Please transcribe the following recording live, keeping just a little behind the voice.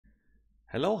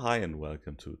Hello, hi, and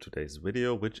welcome to today's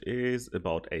video, which is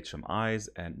about HMIs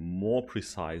and more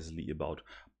precisely about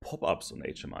pop-ups on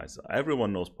HMIs.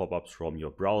 Everyone knows pop-ups from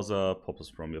your browser, pop-ups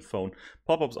from your phone.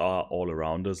 Pop-ups are all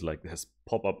around us, like there's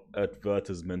pop-up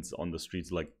advertisements on the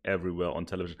streets, like everywhere on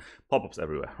television, pop-ups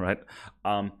everywhere, right?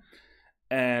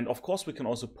 And of course, we can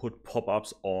also put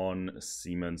pop-ups on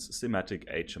Siemens Simatic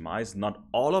HMIs. Not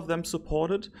all of them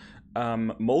supported.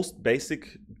 Most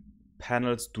basic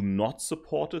panels do not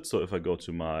support it. So if I go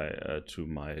to my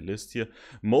list here,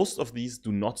 most of these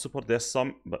do not support. There's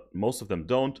some, but most of them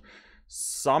don't.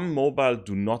 Some mobile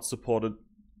do not support it.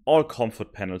 All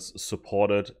comfort panels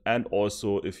support it, and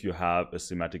also if you have a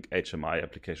Simatic HMI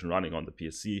application running on the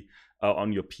PC,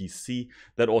 on your PC,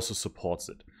 that also supports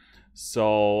it.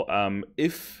 So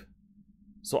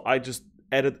I just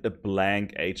added a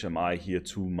blank HMI here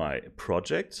to my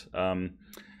project.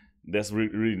 There's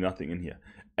really nothing in here.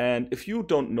 And if you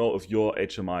don't know if your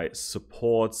HMI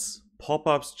supports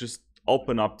pop-ups, just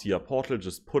open up TIA Portal,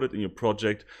 just put it in your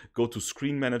project, go to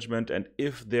screen management, and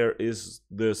if there is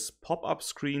this pop-up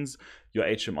screens, your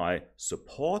HMI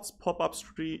supports pop-up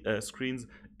screens.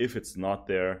 If it's not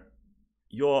there,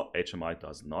 your HMI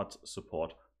does not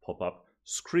support pop-up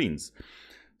screens.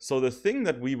 So the thing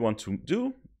that we want to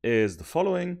do is the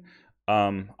following.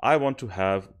 I want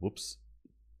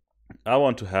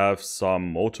to have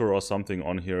some motor or something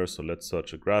on here. So let's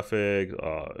search a graphic,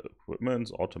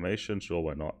 equipment, automation, sure,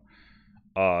 why not?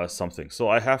 Something. So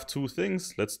I have two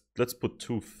things. Let's put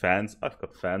two fans. I've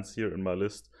got fans here in my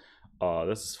list.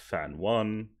 This is fan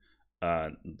 1,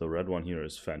 and the red one here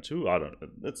is fan 2. I don't know.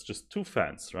 It's just two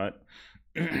fans, right?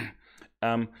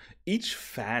 Each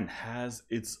fan has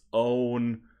its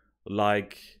own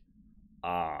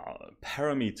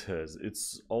parameters,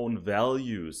 its own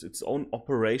values, its own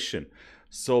operation.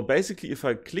 So basically, if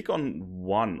I click on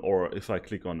one, or if I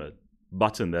click on a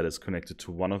button that is connected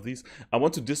to one of these, I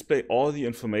want to display all the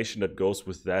information that goes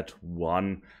with that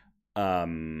one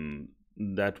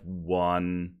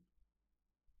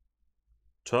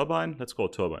turbine. Let's call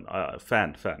it turbine.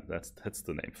 Fan. That's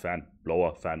the name. Fan,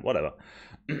 blower, fan, whatever.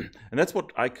 And that's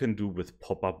what I can do with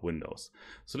pop-up windows.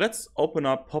 So let's open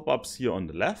up pop-ups here on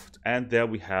the left, and there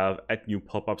we have add new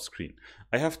pop-up screen.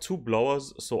 I have two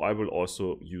blowers, so I will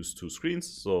also use two screens.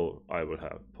 So I will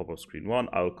have pop-up screen 1.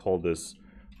 I will call this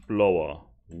blower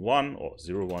 1 or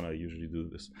 01. I usually do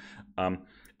this. And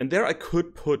there I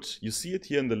could put, you see it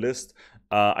here in the list,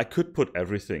 I could put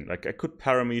everything. Like I could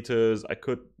parameters, I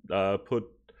could put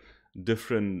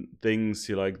different things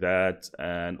here like that,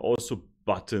 and also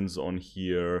buttons on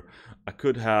here. I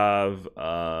could have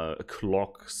a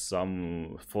clock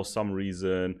for some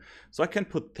reason. So I can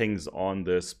put things on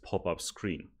this pop-up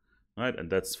screen, right? And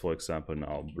that's, for example,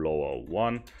 now blower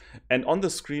 1. And on the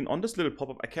screen, on this little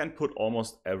pop-up, I can put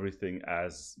almost everything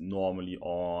as normally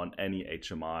on any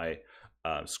HMI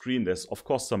screen. There's of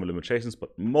course some limitations,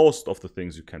 but most of the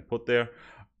things you can put there.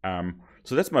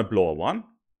 So that's my blower 1.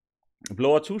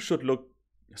 Blower 2 should look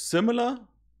similar.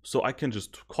 So I can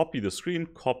just copy the screen,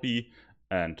 copy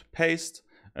and paste,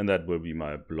 and that will be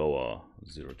my blower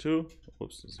 02.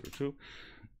 Oops, 02.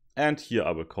 And here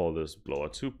I will call this blower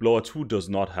 2. Blower 2 does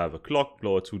not have a clock.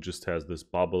 Blower 2 just has this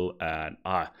bubble, and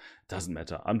it doesn't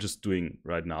matter. I'm just doing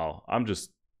right now. I'm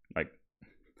just like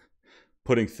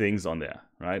putting things on there,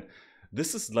 right?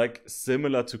 This is like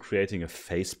similar to creating a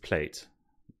faceplate.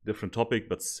 Different topic,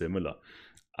 but similar.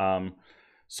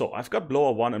 So I've got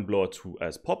blower 1 and blower 2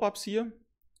 as pop-ups here.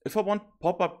 If I want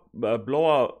pop-up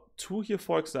blower 2 here,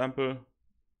 for example,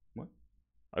 what?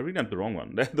 I renamed the wrong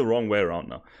one. They're the wrong way around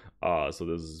now. So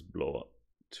this is blower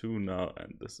 2 now,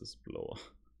 and this is blower,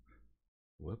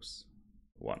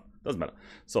 1. Doesn't matter.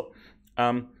 So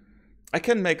I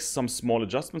can make some small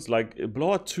adjustments. Like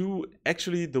blower 2,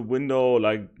 actually the window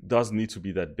doesn't need to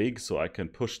be that big, so I can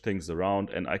push things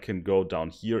around, and I can go down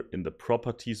here in the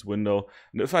properties window.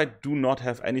 And if I do not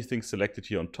have anything selected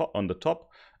here on the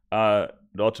top,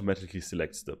 it automatically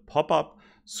selects the pop-up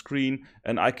screen,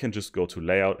 and I can just go to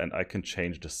layout and I can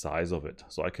change the size of it.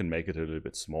 So I can make it a little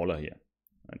bit smaller here.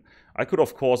 And I could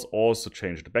of course also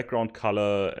change the background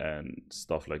color and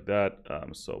stuff like that.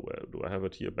 So where do I have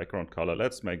it here? Background color.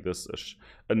 Let's make this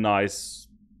a nice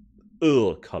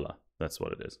color. That's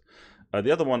what it is.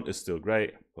 The other one is still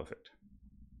gray. Perfect.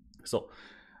 So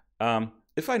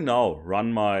if I now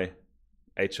run my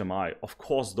HMI, of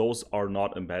course those are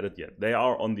not embedded yet. They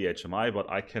are on the HMI,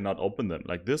 but I cannot open them.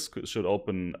 Like this should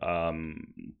open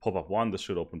pop-up 1, this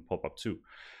should open pop-up 2.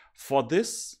 For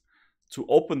this to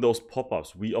open those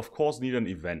pop-ups, we of course need an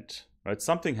event, right?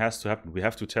 Something has to happen. We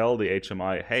have to tell the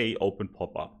HMI, hey, open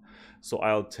pop-up. So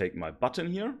I'll take my button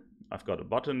here. I've got a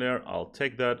button there. I'll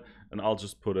take that and I'll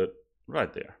just put it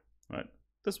right there, right?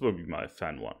 This will be my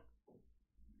fan 1.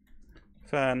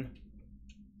 Fan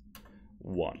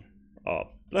 1.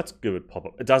 Let's give it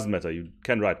pop-up. It doesn't matter. You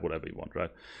can write whatever you want,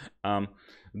 right?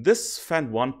 This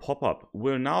fan 1 pop-up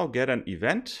will now get an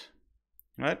event,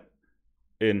 right?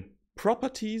 In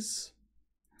properties,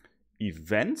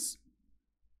 events,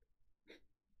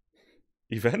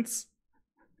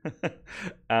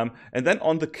 and then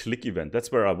on the click event.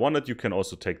 That's where I want it. You can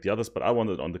also take the others, but I want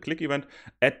it on the click event.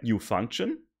 Add new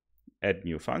function. Add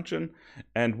new function.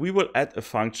 And we will add a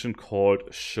function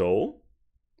called show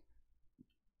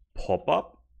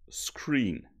pop-up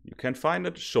screen. You can find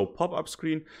it, show pop-up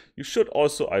screen. You should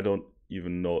also, I don't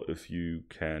even know if you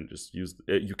can just use,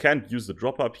 you can't use the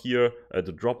drop-up here,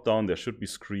 the drop-down, there should be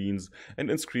screens, and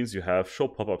in screens you have show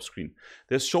pop-up screen.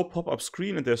 There's show pop-up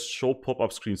screen and there's show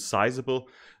pop-up screen sizable.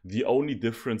 The only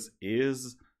difference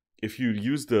is if you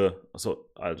use the, so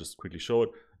I'll just quickly show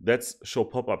it, that's show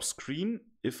pop-up screen.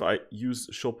 If I use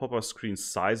show pop-up screen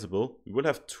sizable, we will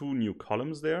have 2 new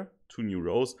columns there, 2 new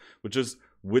rows, which is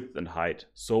width and height.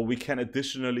 So we can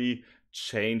additionally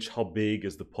change how big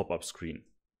is the pop-up screen.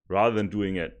 Rather than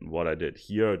doing it what I did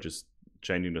here, just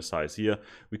changing the size here,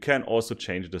 we can also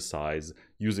change the size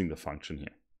using the function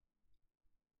here.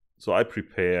 So I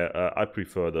prefer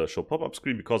the show pop-up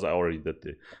screen because I already did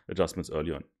the adjustments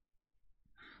earlier on.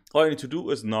 All I need to do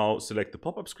is now select the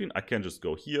pop-up screen. I can just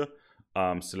go here,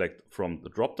 select from the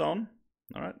drop-down.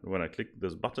 All right, when I click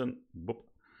this button, boop,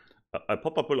 a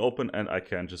pop-up will open and I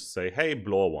can just say, hey,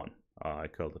 blower 1. I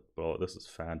called it blower. This is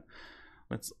fan.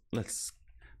 Let's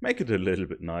make it a little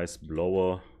bit nice.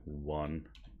 Blower 1.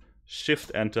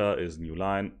 Shift enter is new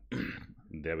line.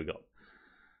 There we go.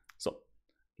 So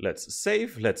let's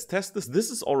save. Let's test this.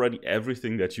 This is already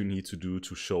everything that you need to do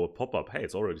to show a pop-up. Hey,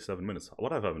 it's already 7 minutes.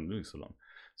 What have I been doing so long?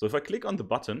 So if I click on the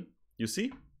button, you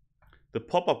see the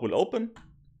pop-up will open.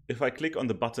 If I click on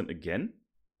the button again,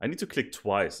 I need to click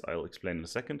twice. I'll explain in a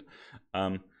second.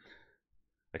 I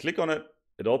click on it,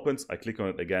 it opens, I click on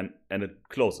it again, and it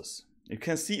closes. You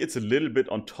can see it's a little bit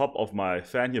on top of my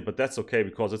fan here, but that's okay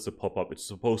because it's a pop-up. It's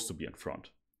supposed to be in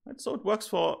front. Right, so it works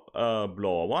for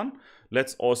blower 1.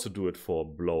 Let's also do it for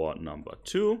blower number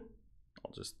 2.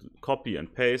 I'll just copy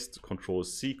and paste, Control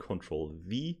C, Control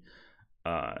V.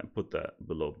 And put that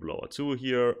below blower 2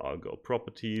 here. I'll go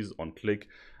properties, on click.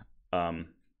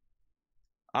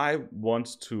 I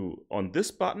want to, on this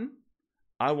button,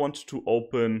 I want to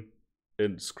open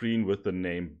a screen with the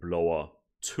name blower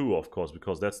 2, of course,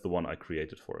 because that's the one I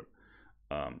created for it.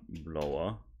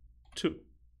 Blower 2.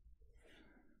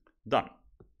 Done.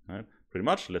 Right. Pretty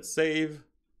much, let's save.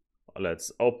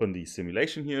 Let's open the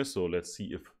simulation here. So let's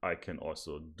see if I can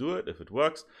also do it, if it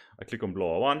works. I click on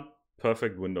blower 1.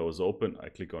 Perfect, window is open. I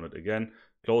click on it again.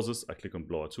 Closes. I click on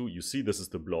blower 2. You see this is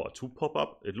the blower 2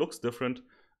 pop-up. It looks different.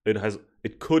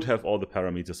 It could have all the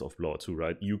parameters of blower 2,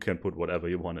 right? You can put whatever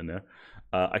you want in there.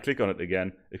 I click on it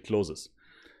again. It closes.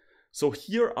 So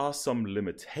here are some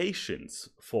limitations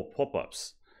for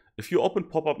pop-ups. If you open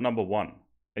pop-up number 1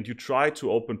 and you try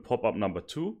to open pop-up number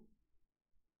 2,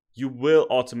 you will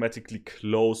automatically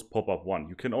close pop-up 1.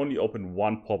 You can only open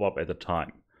one pop-up at a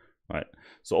time, right?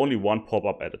 So only one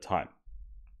pop-up at a time.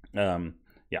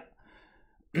 Yeah.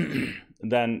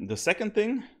 Then the second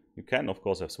thing, you can of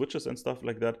course have switches and stuff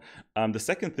like that. The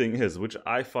second thing is, which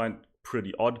I find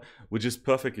pretty odd, which is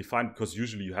perfectly fine because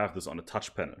usually you have this on a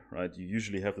touch panel, right? You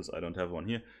usually have this, I don't have one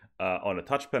here, on a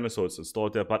touch panel, so it's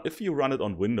installed there. But if you run it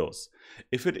on Windows,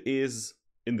 if it is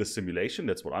in the simulation,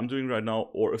 that's what I'm doing right now,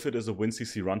 or if it is a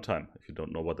WinCC runtime, if you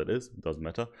don't know what that is, it doesn't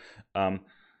matter.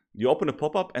 You open a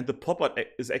pop-up and the pop-up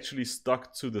is actually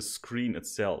stuck to the screen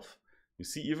itself. You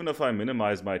see, even if I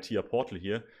minimize my TIA portal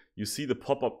here, you see the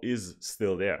pop-up is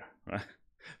still there, right?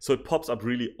 So it pops up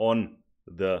really on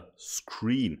the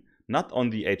screen, not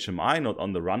on the HMI, not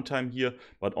on the runtime here,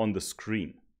 but on the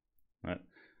screen, right?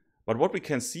 But what we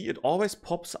can see, it always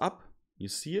pops up, you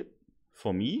see it,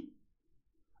 for me,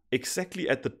 exactly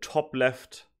at the top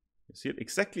left. You see it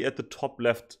exactly at the top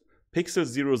left, pixel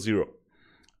 00.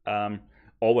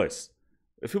 Always.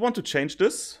 If we want to change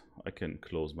this, I can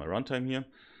close my runtime here.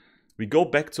 We go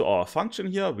back to our function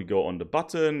here. We go on the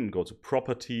button, go to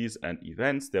properties and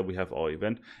events. There we have our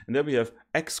event. And there we have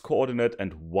X coordinate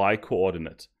and Y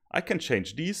coordinate. I can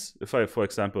change these. If I, for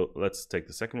example, let's take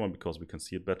the second one because we can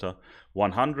see it better.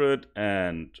 100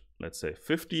 and let's say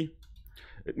 50.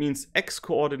 It means X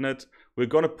coordinate. We're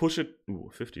going to push it,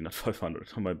 50, not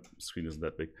 500. My screen isn't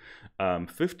that big.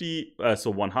 50, so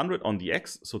 100 on the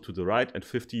X, so to the right, and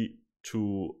 50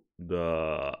 to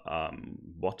the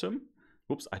bottom.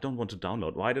 Oops, I don't want to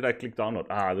download. Why did I click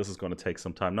download? This is going to take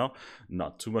some time now.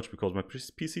 Not too much because my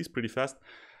PC is pretty fast,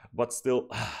 but still,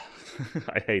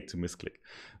 I hate to misclick.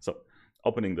 So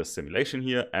opening the simulation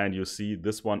here, and you see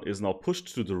this one is now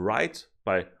pushed to the right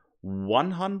by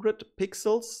 100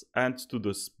 pixels and to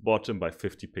the bottom by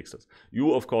 50 pixels.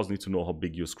 You, of course, need to know how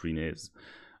big your screen is.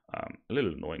 A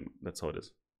little annoying, that's how it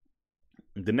is.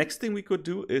 The next thing we could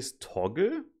do is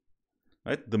toggle,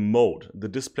 right? The mode, the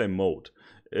display mode.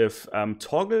 If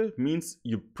toggle means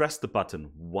you press the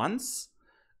button once,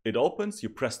 it opens, you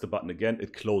press the button again,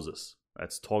 it closes.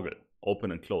 That's toggle,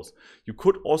 open and close. You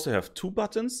could also have two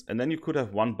buttons, and then you could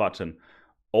have one button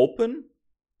open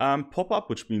pop-up,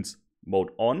 which means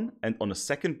mode on, and on a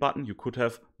second button you could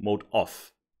have mode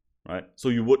off, right? So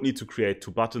you would need to create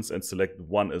two buttons and select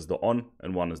one as the on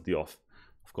and one as the off,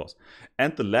 of course.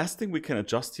 And the last thing we can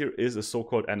adjust here is a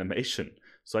so-called animation.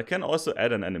 So I can also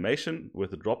add an animation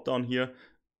with a drop down here.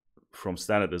 From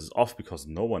standard is off because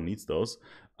no one needs those.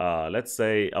 Let's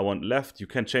say I want left. You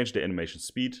can change the animation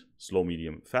speed, slow,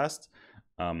 medium, fast.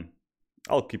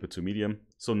 I'll keep it to medium.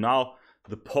 So now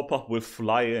the pop-up will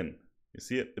fly in. You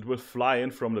see it? It will fly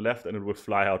in from the left and it will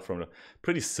fly out from the...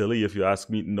 Pretty silly if you ask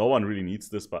me. No one really needs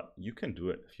this, but you can do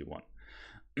it if you want.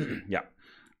 Yeah.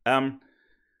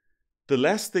 The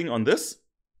last thing on this,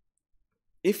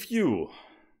 if you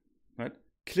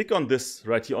click on this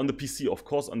right here on the PC, of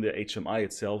course on the HMI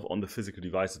itself, on the physical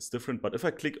device it's different, but if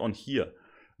I click on here,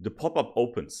 the pop-up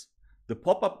opens. The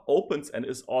pop-up opens and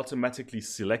is automatically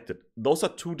selected. Those are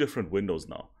two different windows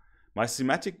now. My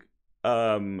thematic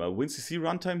WinCC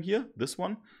runtime here, this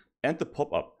one, and the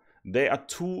pop-up, they are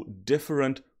two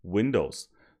different windows.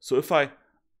 So if I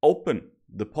open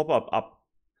the pop-up up,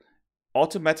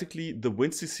 automatically the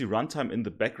WinCC runtime in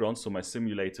the background, so my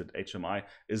simulated HMI,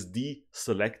 is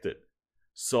deselected.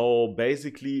 So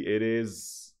basically it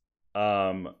is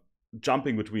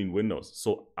jumping between windows.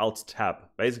 So Alt Tab.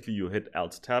 Basically you hit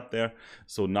Alt Tab there.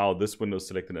 So now this window is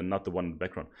selected and not the one in the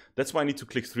background. That's why I need to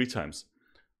click 3 times.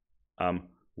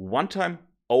 One time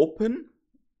open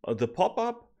the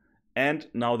pop-up, and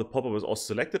now the pop-up is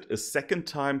also selected. A second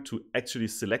time to actually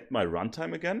select my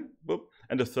runtime again. Boop,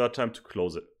 and a third time to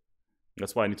close it.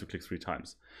 That's why I need to click 3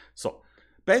 times. So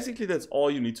basically, that's all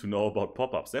you need to know about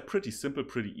pop-ups. They're pretty simple,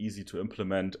 pretty easy to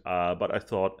implement, but I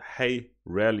thought, hey,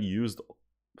 rarely used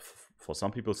for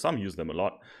some people. Some use them a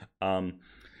lot.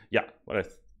 Yeah, but I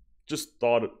just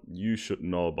thought you should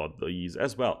know about these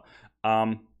as well.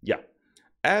 Yeah,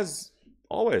 as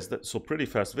always, so pretty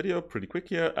fast video, pretty quick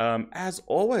here. As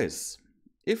always,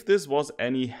 if this was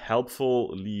any helpful,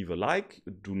 leave a like.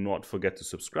 Do not forget to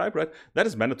subscribe, right? That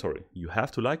is mandatory. You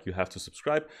have to like, you have to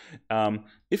subscribe.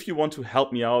 If you want to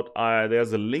help me out,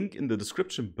 there's a link in the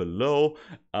description below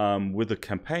with a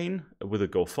campaign, with a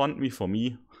GoFundMe for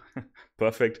me.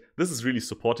 Perfect. This is really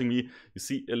supporting me. You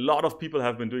see, a lot of people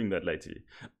have been doing that lately.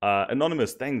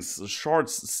 Anonymous, thanks.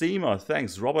 Shorts, Seema,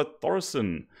 thanks. Robert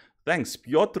Thorson, thanks.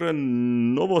 Piotr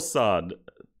Novosad,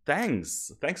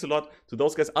 thanks a lot to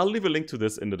those guys. I'll leave a link to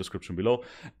this in the description below,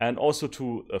 and also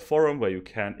to a forum where you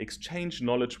can exchange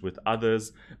knowledge with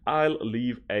others. I'll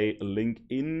leave a link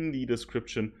in the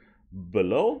description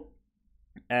below.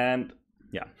 And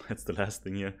yeah, that's the last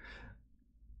thing here.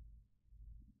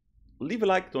 Leave a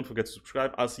like, don't forget to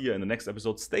subscribe. I'll see you in the next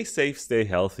episode. Stay safe, stay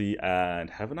healthy,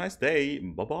 and have a nice day.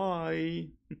 Bye-bye.